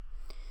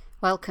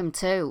Welcome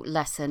to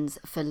Lessons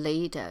for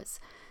Leaders.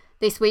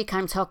 This week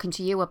I'm talking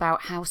to you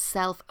about how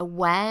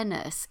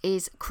self-awareness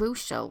is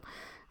crucial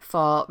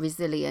for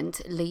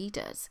resilient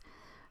leaders.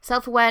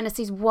 Self-awareness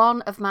is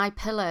one of my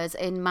pillars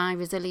in my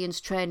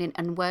resilience training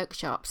and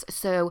workshops,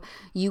 so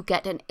you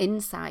get an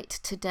insight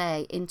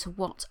today into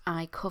what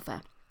I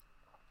cover.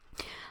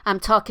 I'm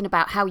talking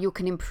about how you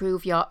can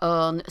improve your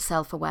own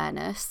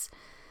self-awareness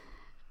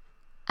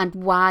and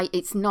why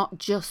it's not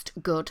just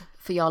good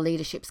for your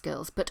leadership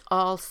skills, but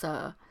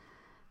also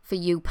for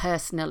you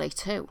personally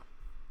too.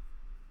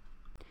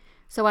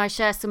 So I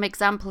share some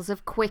examples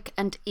of quick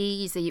and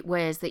easy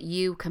ways that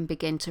you can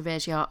begin to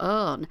raise your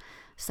own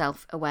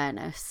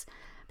self-awareness.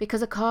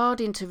 Because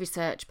according to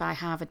research by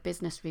Harvard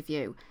Business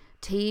Review,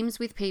 teams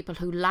with people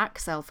who lack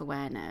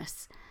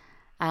self-awareness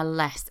are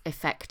less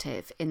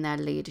effective in their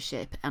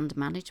leadership and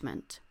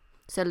management.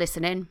 So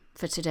listen in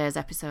for today's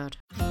episode.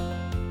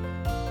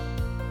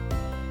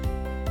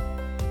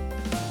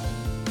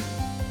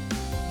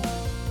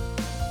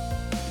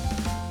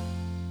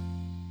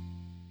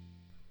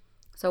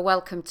 So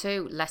welcome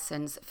to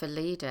Lessons for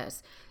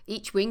Leaders.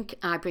 Each week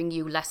I bring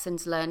you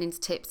lessons, learnings,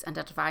 tips and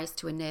advice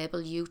to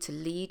enable you to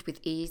lead with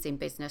ease in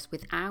business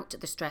without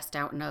the stressed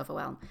out and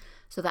overwhelm,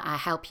 so that I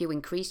help you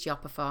increase your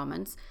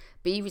performance,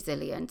 be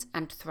resilient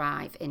and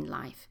thrive in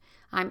life.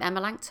 I'm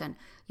Emma Langton,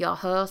 your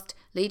host,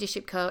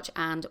 leadership coach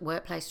and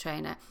workplace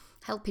trainer,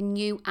 helping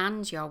you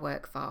and your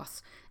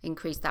workforce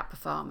increase that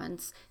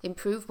performance,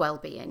 improve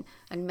well-being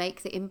and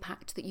make the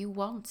impact that you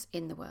want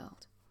in the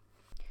world.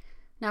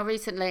 Now,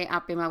 recently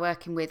I've been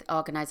working with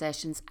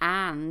organisations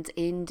and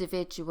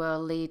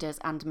individual leaders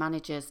and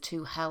managers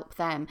to help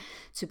them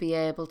to be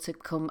able to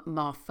become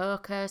more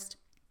focused,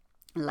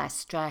 less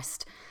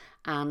stressed,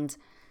 and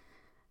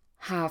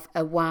have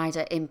a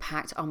wider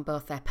impact on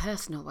both their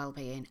personal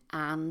well-being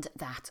and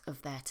that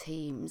of their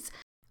teams.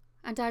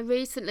 And I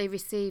recently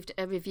received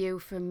a review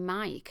from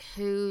Mike,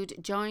 who'd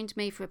joined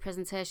me for a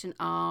presentation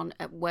on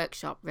a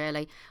workshop,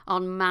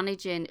 on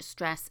managing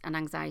stress and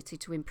anxiety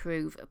to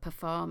improve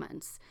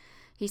performance.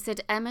 He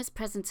said Emma's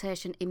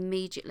presentation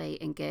immediately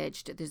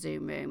engaged the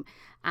Zoom room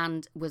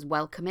and was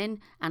welcoming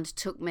and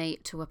took me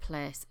to a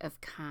place of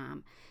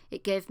calm.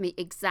 It gave me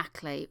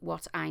exactly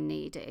what I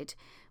needed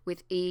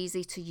with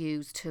easy to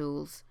use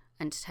tools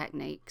and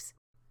techniques.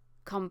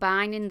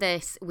 Combining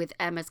this with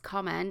Emma's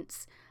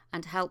comments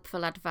and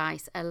helpful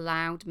advice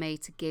allowed me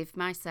to give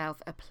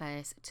myself a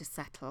place to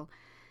settle.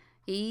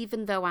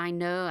 Even though I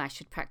know I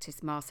should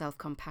practice more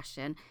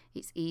self-compassion,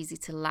 it's easy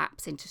to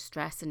lapse into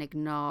stress and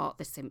ignore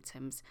the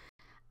symptoms.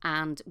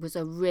 And was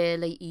a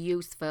really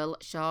useful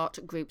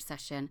short group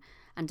session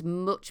and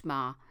much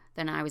more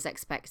than I was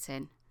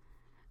expecting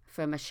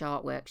from a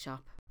short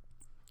workshop.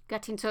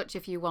 Get in touch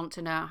if you want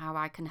to know how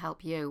I can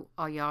help you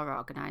or your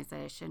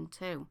organisation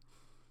too.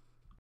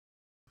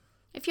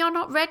 If you're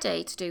not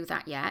ready to do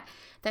that yet,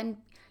 then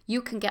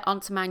you can get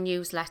onto my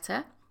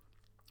newsletter.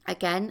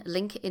 Again,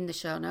 link in the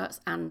show notes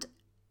and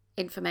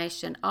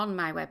information on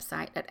my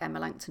website at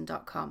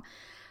emmalangton.com.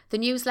 The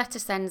newsletter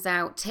sends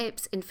out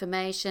tips,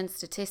 information,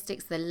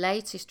 statistics, the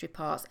latest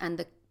reports and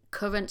the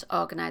current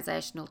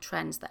organisational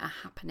trends that are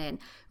happening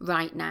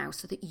right now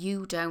so that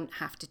you don't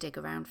have to dig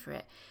around for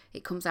it.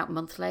 It comes out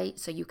monthly,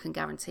 so you can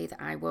guarantee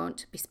that I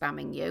won't be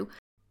spamming you.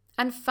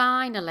 And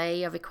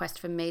finally, a request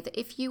from me that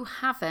if you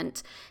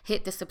haven't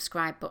hit the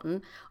subscribe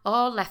button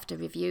or left a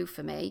review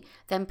for me,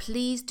 then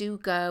please do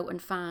go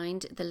and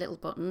find the little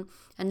button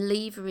and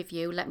leave a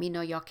review. Let me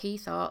know your key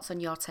thoughts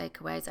and your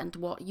takeaways and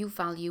what you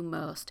value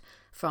most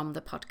from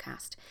the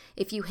podcast.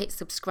 If you hit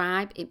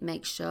subscribe, it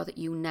makes sure that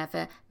you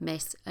never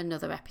miss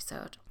another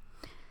episode.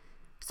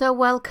 So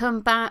welcome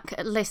back,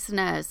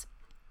 listeners.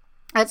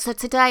 So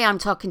today I'm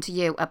talking to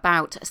you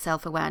about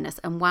self-awareness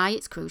and why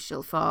it's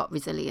crucial for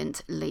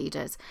resilient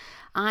leaders.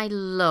 I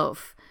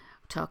love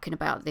talking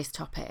about this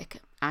topic,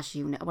 as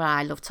you know. Well,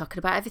 I love talking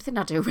about everything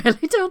I do,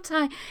 really, don't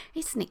I?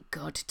 Isn't it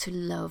good to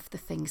love the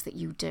things that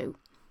you do?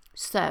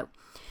 So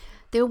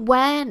the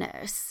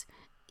awareness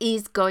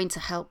is going to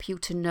help you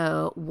to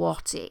know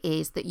what it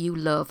is that you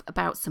love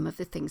about some of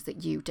the things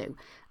that you do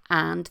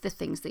and the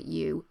things that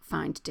you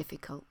find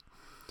difficult.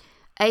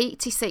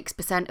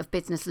 86% of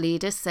business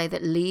leaders say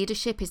that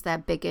leadership is their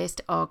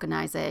biggest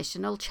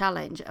organisational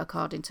challenge,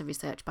 according to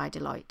research by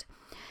Deloitte.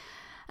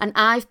 And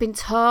I've been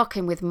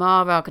talking with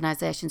more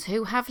organisations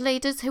who have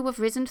leaders who have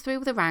risen through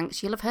the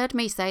ranks. You'll have heard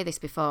me say this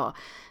before.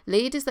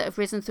 Leaders that have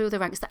risen through the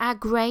ranks that are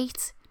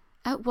great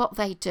at what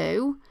they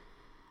do,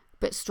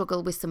 but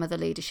struggle with some of the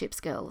leadership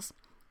skills.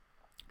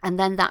 And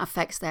then that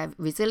affects their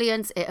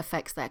resilience, it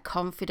affects their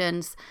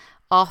confidence.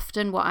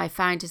 Often what I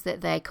find is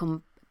that they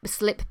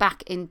slip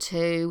back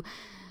into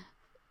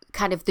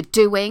kind of the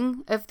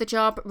doing of the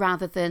job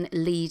rather than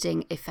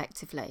leading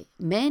effectively,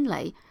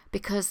 mainly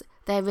because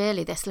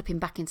they're slipping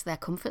back into their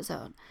comfort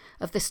zone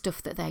of the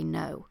stuff that they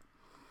know.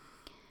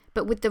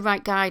 But with the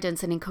right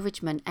guidance and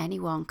encouragement,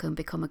 anyone can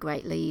become a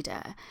great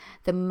leader.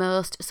 The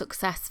most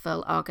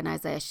successful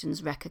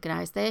organisations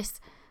recognise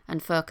this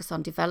and focus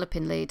on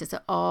developing leaders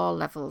at all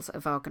levels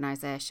of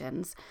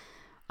organisations.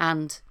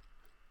 And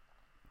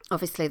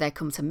obviously they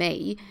come to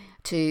me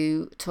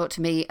to talk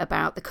to me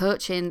about the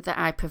coaching that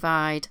I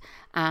provide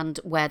and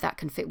where that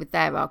can fit with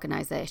their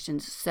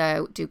organisations.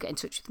 So do get in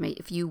touch with me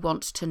if you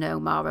want to know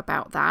more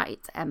about that.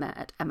 It's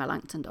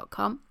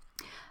emma@emmalangton.com.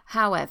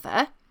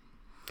 However,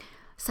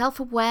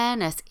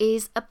 self-awareness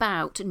is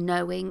about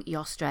knowing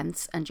your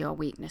strengths and your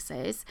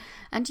weaknesses.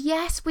 And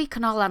yes, we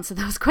can all answer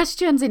those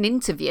questions in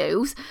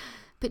interviews,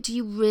 but do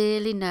you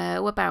really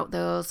know about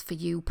those for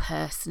you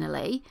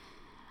personally?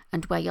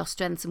 And where your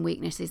strengths and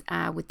weaknesses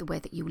are with the way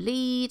that you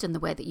lead and the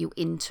way that you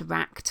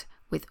interact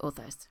with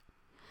others.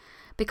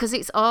 Because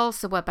it's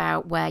also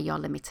about where your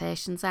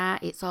limitations are.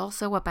 It's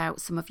also about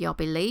some of your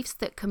beliefs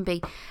that can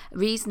be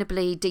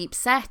reasonably deep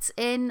set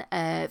in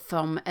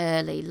from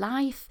early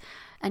life.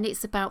 And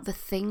it's about the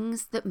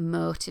things that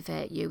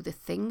motivate you, the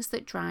things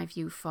that drive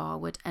you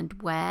forward,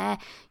 and where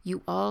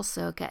you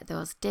also get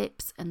those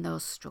dips and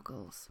those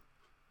struggles.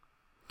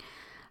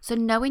 So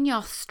knowing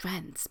your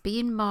strengths,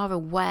 being more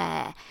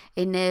aware,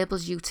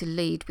 enables you to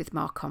lead with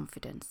more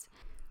confidence.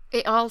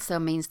 It also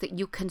means that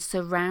you can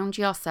surround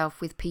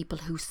yourself with people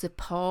who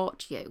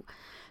support you.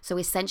 So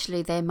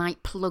essentially they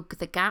might plug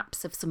the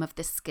gaps of some of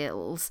the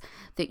skills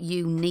that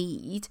you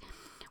need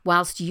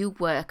whilst you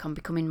work on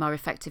becoming more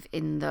effective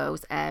in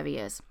those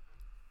areas.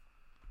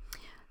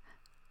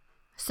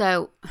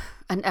 So,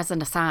 and as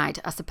an aside,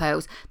 I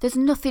suppose, there's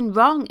nothing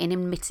wrong in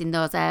admitting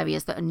those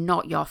areas that are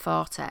not your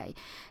forte.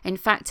 In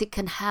fact, it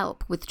can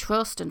help with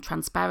trust and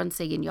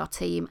transparency in your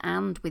team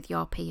and with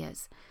your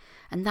peers.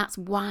 And that's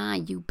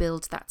why you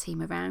build that team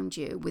around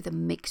you with a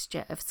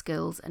mixture of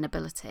skills and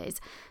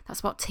abilities.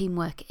 That's what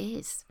teamwork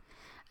is.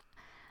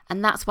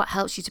 And that's what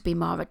helps you to be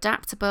more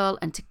adaptable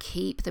and to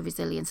keep the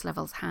resilience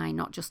levels high,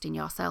 not just in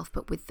yourself,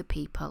 but with the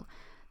people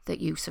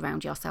that you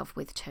surround yourself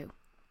with too.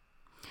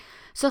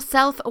 So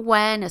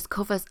self-awareness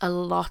covers a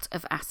lot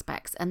of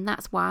aspects, and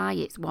that's why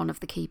it's one of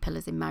the key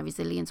pillars in my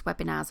resilience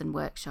webinars and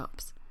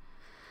workshops.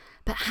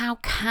 But how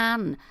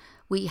can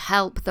we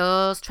help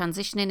those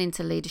transitioning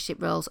into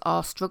leadership roles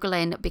or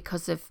struggling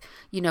because of,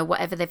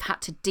 whatever they've had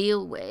to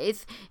deal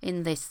with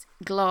in this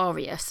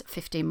glorious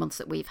 15 months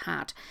that we've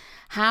had?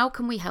 How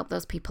can we help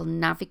those people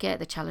navigate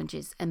the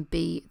challenges and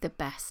be the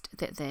best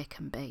that they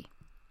can be?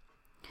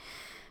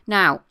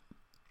 Now,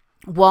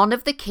 one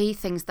of the key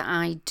things that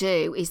I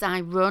do is I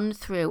run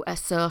through a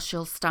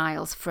social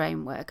styles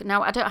framework.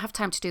 Now, I don't have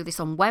time to do this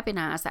on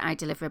webinars that I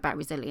deliver about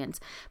resilience,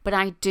 but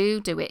I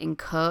do it in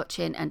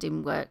coaching and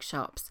in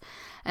workshops.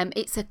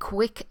 It's a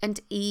quick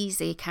and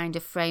easy kind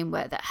of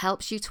framework that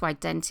helps you to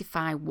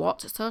identify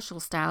what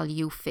social style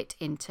you fit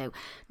into.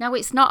 Now,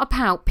 it's not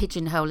about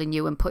pigeonholing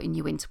you and putting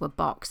you into a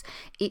box.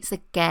 It's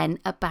again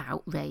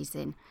about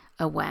raising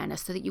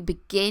awareness so that you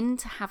begin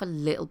to have a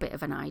little bit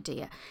of an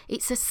idea.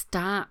 It's a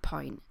start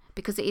point,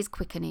 because it is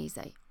quick and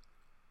easy.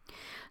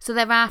 So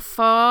there are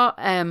 4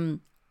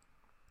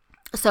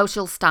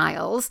 social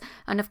styles,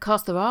 and of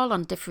course they're all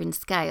on different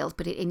scales,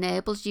 but it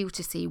enables you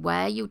to see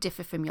where you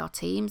differ from your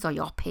teams or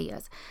your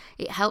peers.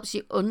 It helps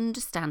you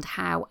understand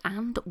how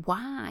and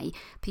why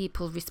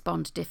people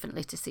respond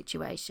differently to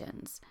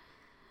situations.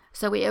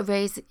 So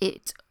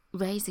it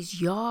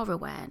raises your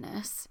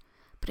awareness,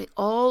 but it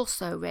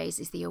also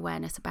raises the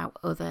awareness about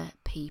other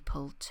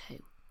people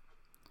too.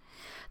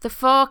 The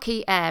 4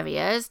 key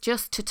areas,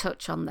 just to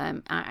touch on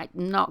them, I'm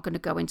not going to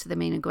go into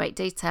them in great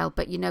detail,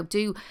 but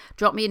do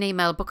drop me an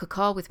email, book a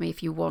call with me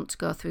if you want to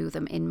go through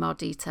them in more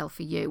detail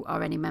for you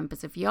or any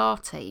members of your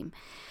team.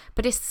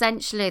 But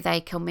essentially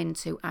they come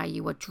into, are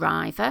you a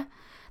driver?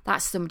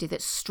 That's somebody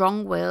that's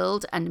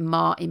strong-willed and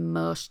more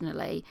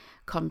emotionally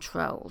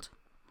controlled.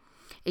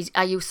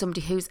 Are you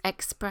somebody who's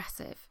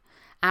expressive,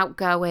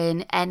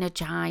 outgoing,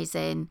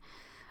 energising?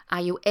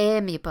 Are you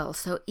amiable,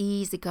 so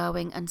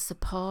easygoing and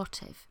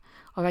supportive?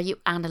 Or are you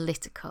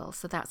analytical?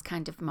 So that's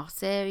kind of more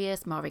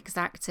serious, more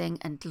exacting,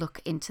 and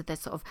look into the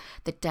sort of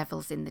the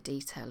devil's in the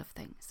detail of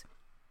things.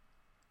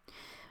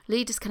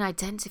 Leaders can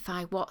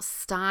identify what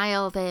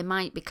style they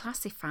might be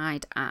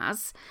classified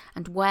as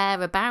and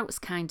whereabouts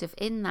kind of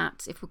in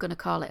that, if we're going to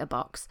call it a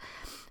box,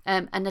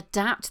 and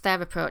adapt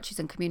their approaches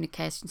and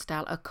communication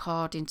style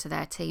according to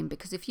their team.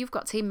 Because if you've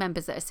got team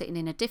members that are sitting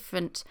in a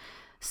different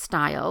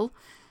style,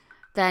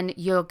 then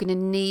you're going to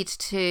need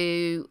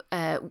to,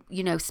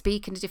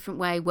 speak in a different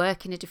way,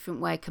 work in a different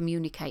way,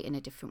 communicate in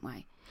a different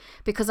way.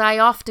 Because I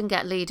often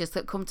get leaders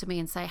that come to me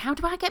and say, how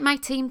do I get my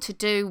team to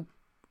do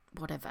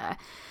whatever?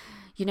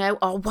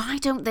 Or why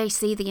don't they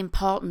see the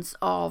importance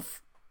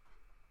of,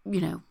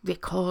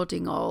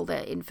 recording all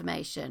the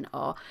information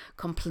or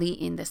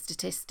completing the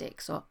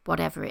statistics or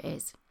whatever it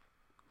is.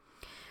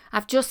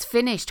 I've just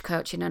finished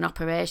coaching an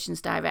operations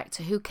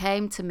director who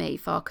came to me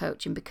for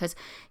coaching because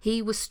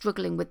he was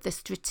struggling with the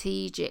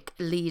strategic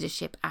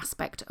leadership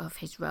aspect of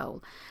his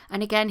role.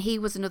 And again, he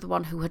was another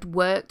one who had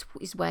worked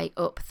his way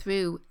up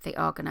through the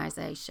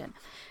organisation.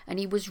 And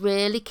he was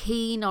really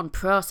keen on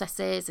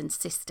processes and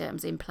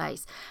systems in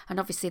place. And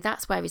obviously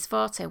that's where his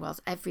forte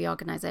was. Every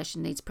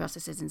organisation needs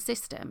processes and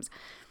systems.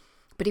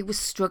 But he was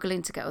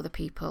struggling to get other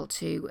people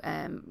to,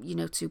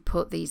 to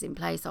put these in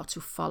place or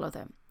to follow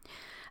them.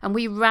 And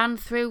we ran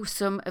through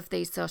some of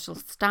these social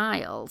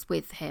styles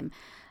with him.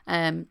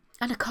 And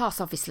of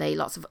course, obviously,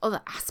 lots of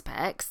other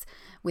aspects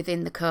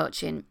within the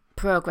coaching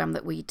program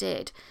that we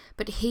did.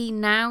 But he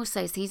now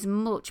says he's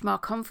much more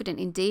confident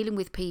in dealing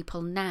with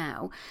people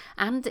now.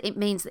 And it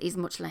means that he's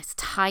much less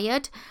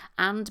tired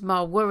and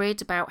more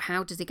worried about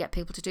how does he get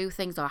people to do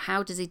things, or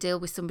how does he deal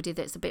with somebody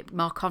that's a bit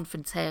more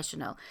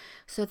confrontational.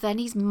 So then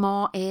he's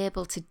more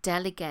able to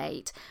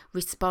delegate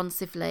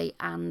responsively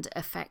and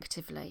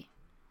effectively.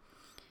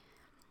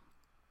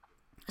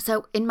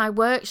 So in my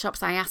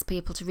workshops, I ask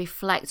people to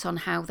reflect on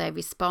how they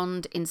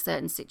respond in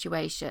certain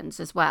situations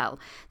as well.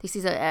 This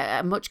is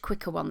a much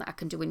quicker one that I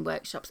can do in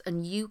workshops,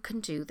 and you can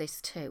do this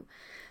too.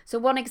 So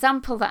one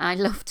example that I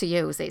love to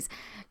use is,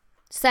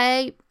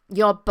 say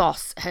your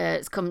boss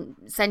has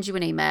sends you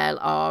an email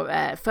or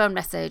a phone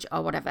message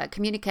or whatever,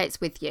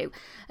 communicates with you.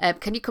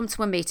 Can you come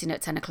to a meeting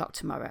at 10 o'clock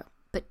tomorrow?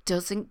 But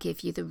doesn't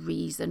give you the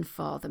reason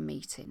for the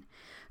meeting.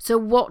 So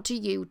what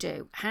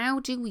do? How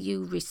do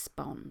you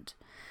respond?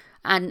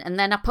 And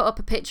then I put up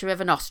a picture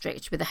of an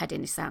ostrich with a head in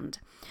the sand.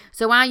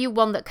 So are you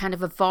one that kind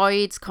of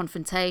avoids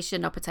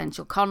confrontation or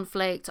potential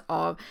conflict,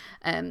 or,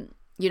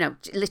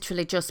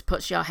 literally just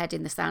puts your head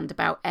in the sand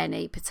about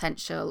any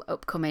potential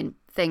upcoming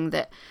thing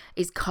that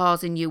is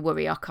causing you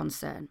worry or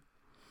concern?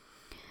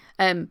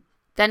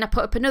 Then I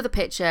put up another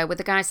picture with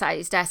a guy sat at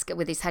his desk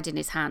with his head in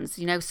his hands.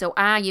 So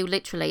are you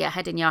literally a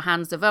head in your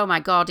hands of, oh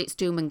my God, it's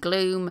doom and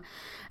gloom,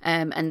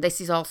 and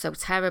this is all so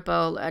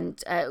terrible,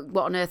 and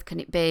what on earth can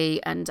it be,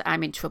 and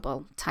I'm in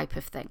trouble type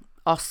of thing,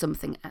 or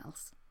something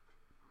else?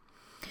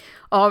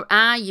 Or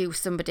are you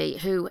somebody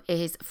who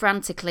is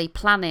frantically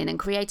planning and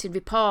creating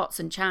reports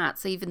and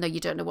charts, even though you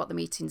don't know what the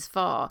meeting's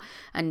for,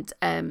 and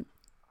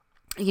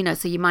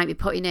so you might be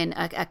putting in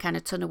a kind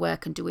of ton of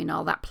work and doing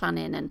all that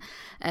planning and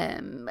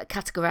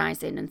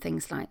categorising and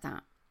things like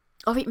that.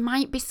 Or it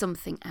might be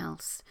something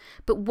else.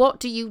 But what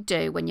do you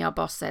do when your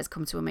boss says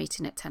come to a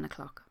meeting at 10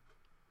 o'clock?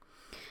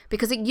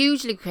 Because it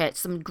usually creates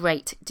some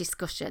great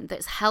discussion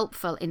that's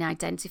helpful in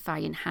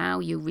identifying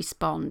how you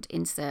respond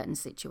in certain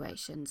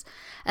situations.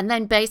 And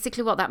then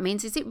basically what that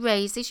means is it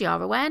raises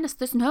your awareness.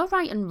 There's no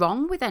right and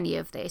wrong with any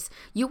of this.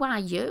 You are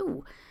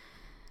you.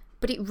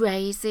 But it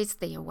raises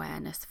the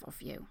awareness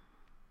of you.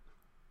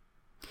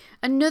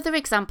 Another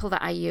example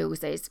that I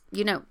use is,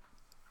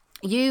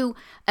 you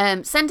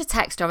send a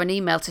text or an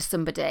email to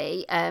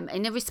somebody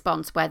in a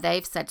response where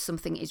they've said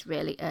something is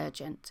really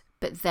urgent,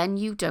 but then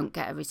you don't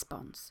get a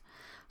response.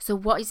 So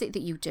what is it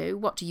that you do?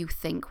 What do you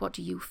think? What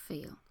do you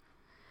feel?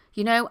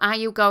 Are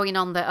you going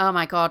on the, oh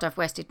my God, I've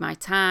wasted my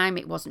time,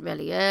 it wasn't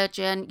really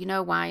urgent,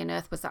 why on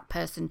earth was that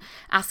person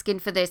asking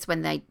for this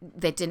when they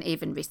didn't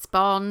even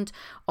respond?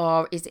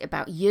 Or is it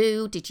about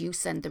you? Did you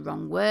send the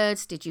wrong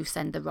words? Did you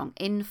send the wrong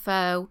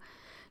info?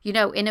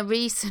 In a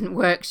recent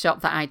workshop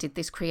that I did,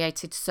 this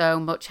created so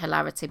much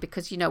hilarity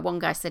because, one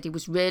guy said he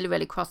was really,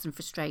 really cross and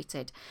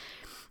frustrated.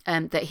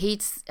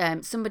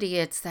 That somebody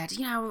had said,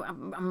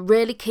 I'm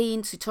really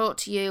keen to talk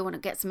to you and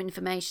get some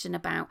information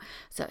about.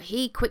 So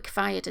he quick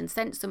fired and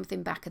sent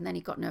something back, and then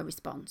he got no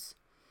response.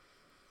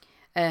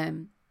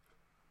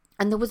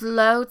 And there was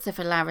loads of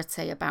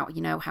hilarity about,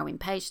 how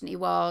impatient he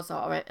was,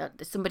 or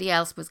somebody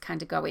else was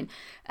kind of going,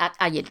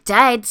 are you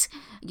dead?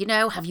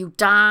 Have you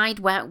died?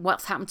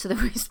 What's happened to the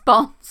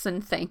response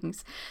and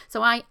things?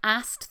 So I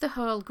asked the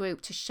whole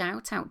group to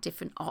shout out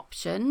different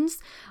options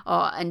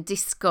and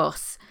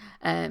discuss,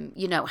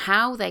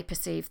 how they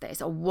perceive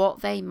this or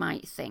what they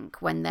might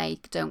think when they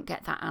don't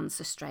get that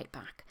answer straight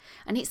back.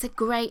 And it's a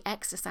great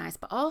exercise,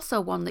 but also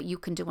one that you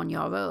can do on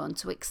your own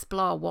to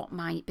explore what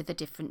might be the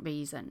different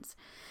reasons.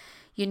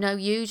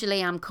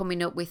 Usually I'm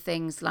coming up with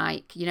things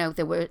like,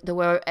 they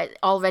were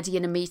already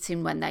in a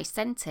meeting when they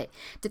sent it.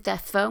 Did their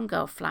phone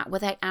go flat? Were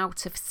they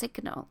out of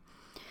signal?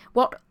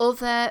 What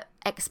other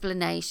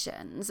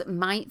explanations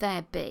might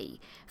there be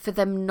for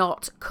them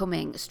not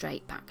coming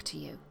straight back to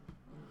you?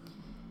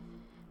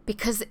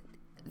 Because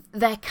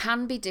there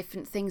can be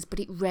different things, but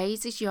it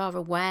raises your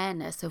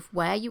awareness of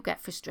where you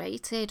get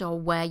frustrated or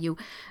where you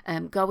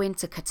go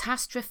into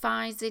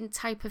catastrophizing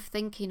type of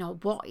thinking, or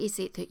what is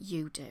it that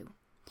you do?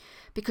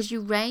 Because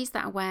you raise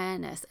that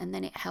awareness and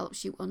then it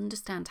helps you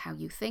understand how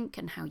you think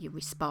and how you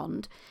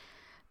respond.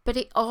 But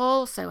it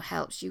also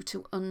helps you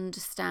to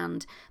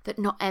understand that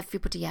not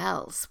everybody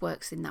else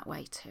works in that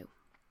way too.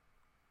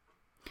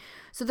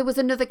 So there was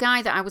another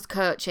guy that I was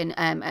coaching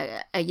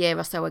a year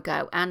or so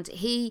ago, and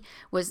he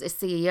was a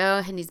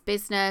CEO in his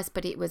business,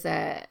 but it was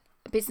a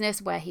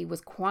business where he was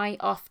quite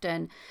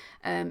often,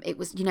 it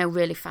was,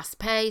 really fast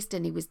paced,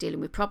 and he was dealing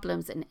with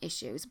problems and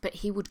issues. But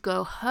he would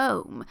go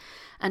home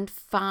and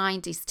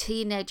find his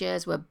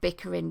teenagers were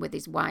bickering with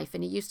his wife,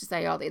 and he used to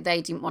say,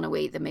 they didn't want to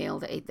eat the meal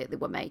that they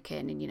were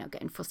making, and,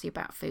 getting fussy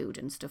about food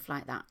and stuff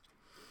like that.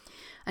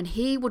 And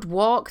he would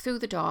walk through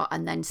the door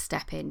and then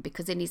step in,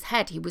 because in his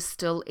head he was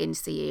still in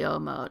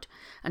CEO mode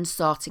and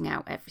sorting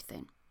out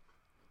everything.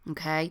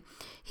 Okay,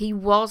 he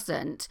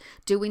wasn't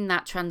doing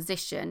that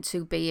transition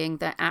to being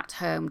the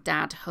at-home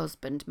dad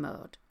husband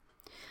mode.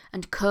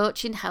 And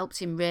coaching helped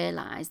him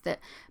realise that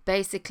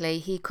basically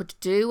he could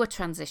do a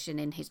transition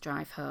in his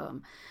drive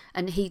home.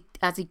 And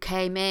as he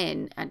came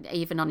in, and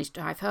even on his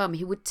drive home,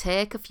 he would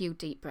take a few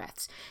deep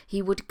breaths.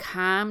 He would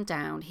calm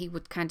down. He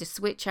would kind of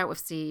switch out of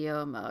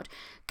CEO mode,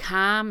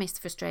 calm his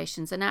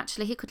frustrations, and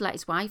actually he could let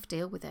his wife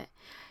deal with it.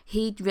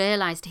 He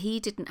realised he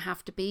didn't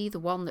have to be the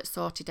one that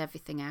sorted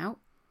everything out.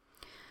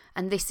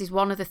 And this is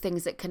one of the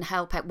things that can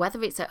help out,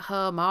 whether it's at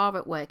home or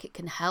at work, it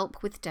can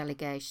help with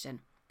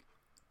delegation.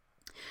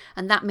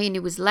 And that meant he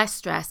was less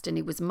stressed and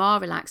he was more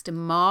relaxed and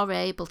more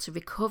able to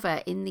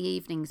recover in the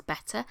evenings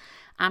better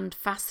and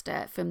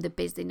faster from the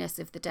busyness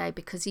of the day,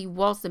 because he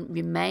wasn't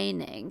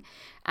remaining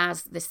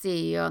as the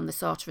CEO and the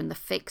sorter and the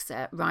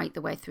fixer right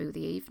the way through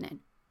the evening.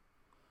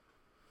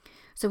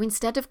 So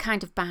instead of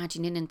kind of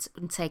barging in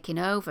and taking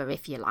over,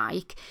 if you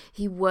like,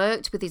 he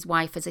worked with his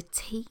wife as a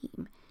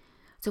team.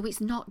 So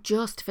it's not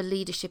just for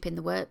leadership in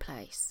the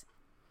workplace.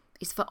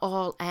 It's for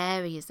all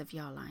areas of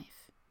your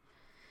life.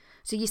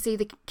 So you see,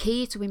 the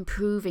key to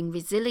improving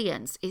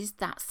resilience is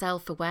that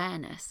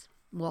self-awareness.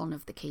 One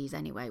of the keys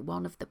anyway,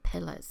 one of the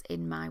pillars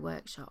in my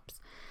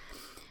workshops.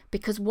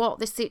 Because what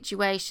the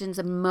situations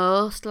are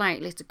most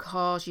likely to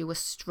cause you a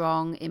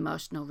strong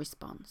emotional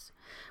response.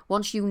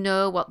 Once you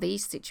know what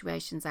these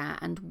situations are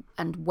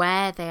and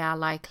where they are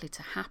likely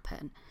to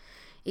happen,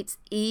 it's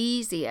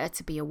easier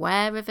to be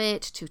aware of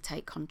it, to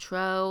take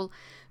control,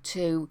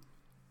 to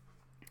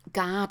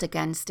guard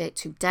against it,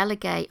 to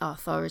delegate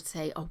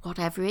authority or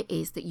whatever it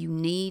is that you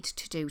need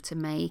to do to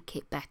make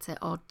it better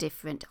or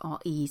different or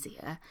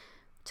easier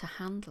to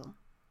handle.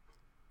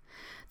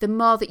 The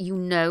more that you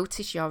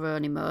notice your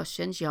own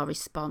emotions, your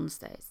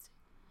responses,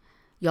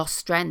 your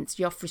strengths,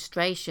 your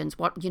frustrations,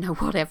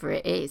 whatever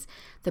it is,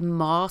 the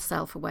more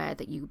self-aware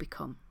that you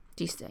become.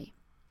 Do you see?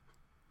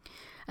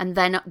 And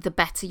then the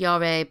better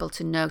you're able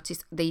to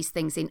notice these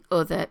things in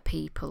other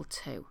people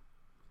too.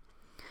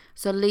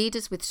 So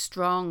leaders with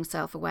strong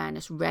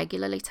self-awareness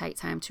regularly take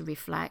time to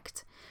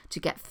reflect, to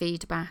get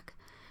feedback,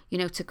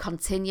 to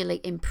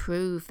continually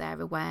improve their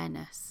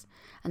awareness.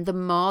 And the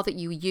more that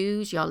you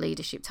use your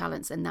leadership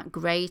talents and that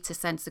greater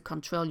sense of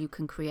control you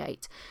can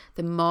create,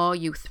 the more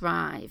you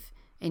thrive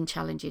in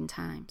challenging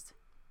times.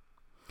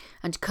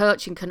 And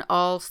coaching can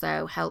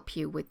also help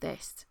you with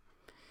this,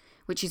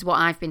 which is what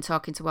I've been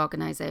talking to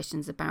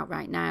organisations about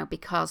right now,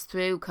 because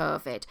through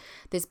COVID,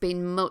 there's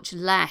been much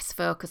less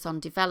focus on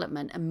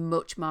development and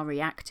much more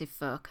reactive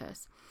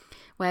focus.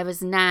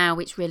 Whereas now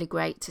it's really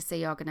great to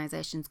see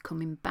organisations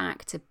coming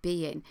back to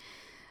being,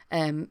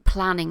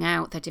 planning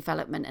out their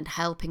development and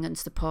helping and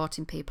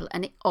supporting people.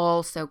 And it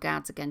also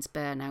guards against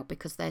burnout,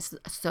 because there's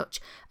such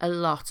a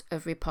lot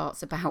of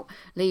reports about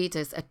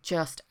leaders are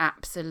just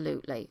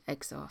absolutely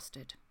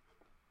exhausted.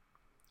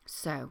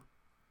 So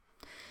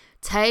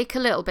take a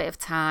little bit of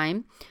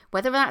time,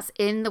 whether that's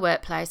in the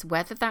workplace,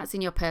 whether that's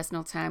in your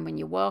personal time, when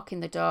you're walking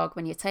the dog,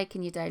 when you're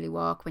taking your daily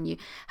walk, when you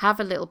have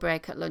a little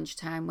break at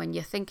lunchtime, when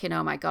you're thinking,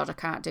 oh my God, I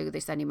can't do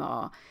this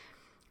anymore.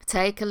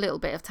 Take a little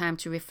bit of time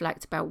to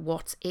reflect about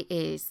what it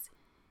is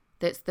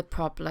that's the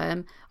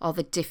problem or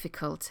the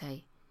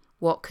difficulty.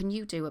 What can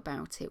you do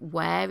about it?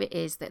 Where it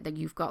is that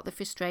you've got the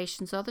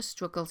frustrations or the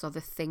struggles or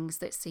the things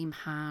that seem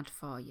hard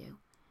for you.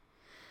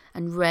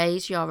 And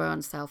raise your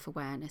own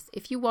self-awareness.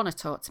 If you want to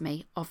talk to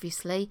me,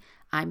 obviously,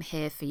 I'm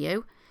here for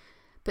you.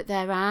 But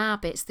there are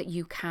bits that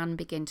you can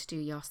begin to do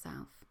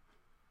yourself.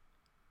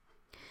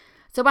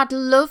 So I'd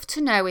love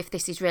to know if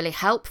this is really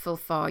helpful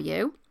for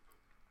you.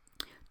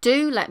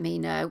 Do let me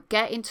know.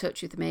 Get in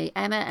touch with me,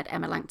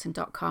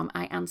 emma@emmalangton.com.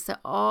 I answer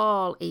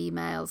all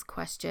emails,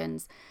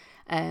 questions,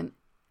 and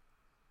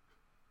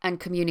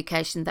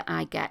communication that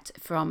I get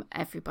from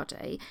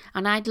everybody.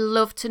 And I'd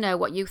love to know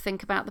what you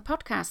think about the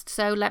podcast.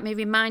 So let me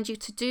remind you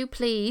to do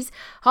please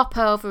hop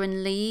over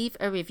and leave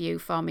a review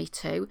for me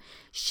too.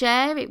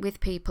 Share it with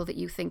people that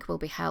you think will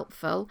be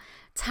helpful.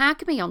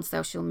 Tag me on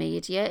social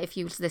media if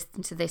you've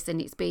listened to this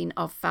and it's been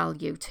of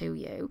value to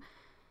you.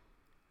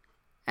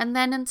 And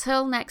then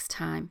until next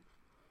time,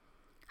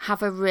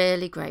 have a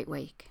really great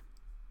week.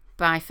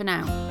 Bye for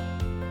now.